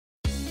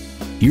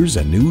Here's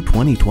a new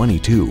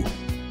 2022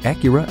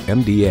 Acura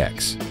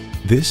MDX.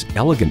 This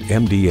elegant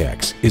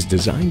MDX is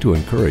designed to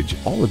encourage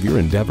all of your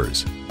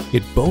endeavors.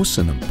 It boasts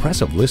an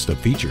impressive list of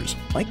features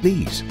like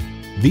these: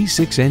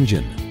 V6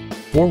 engine,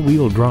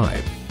 4-wheel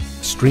drive,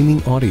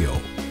 streaming audio,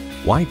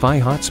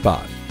 Wi-Fi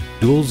hotspot,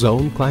 dual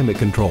zone climate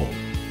control,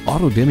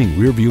 auto-dimming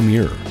rearview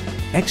mirror,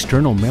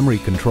 external memory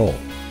control,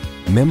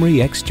 memory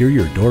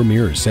exterior door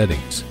mirror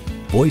settings,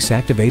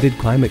 voice-activated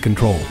climate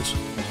controls,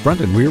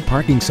 front and rear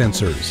parking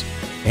sensors,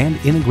 and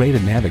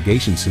integrated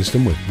navigation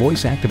system with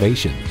voice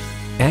activation.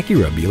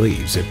 Acura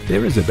believes if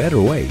there is a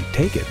better way,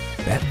 take it.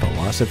 That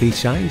philosophy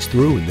shines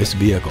through in this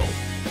vehicle.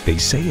 They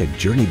say a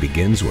journey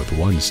begins with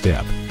one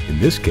step. In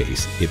this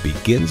case, it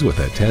begins with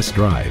a test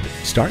drive.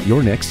 Start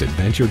your next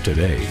adventure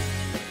today.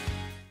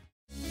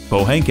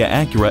 Pohanka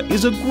Acura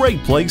is a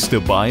great place to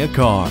buy a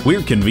car.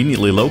 We're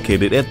conveniently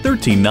located at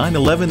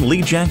 13911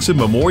 Lee Jackson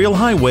Memorial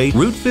Highway,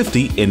 Route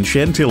 50 in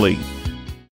Chantilly.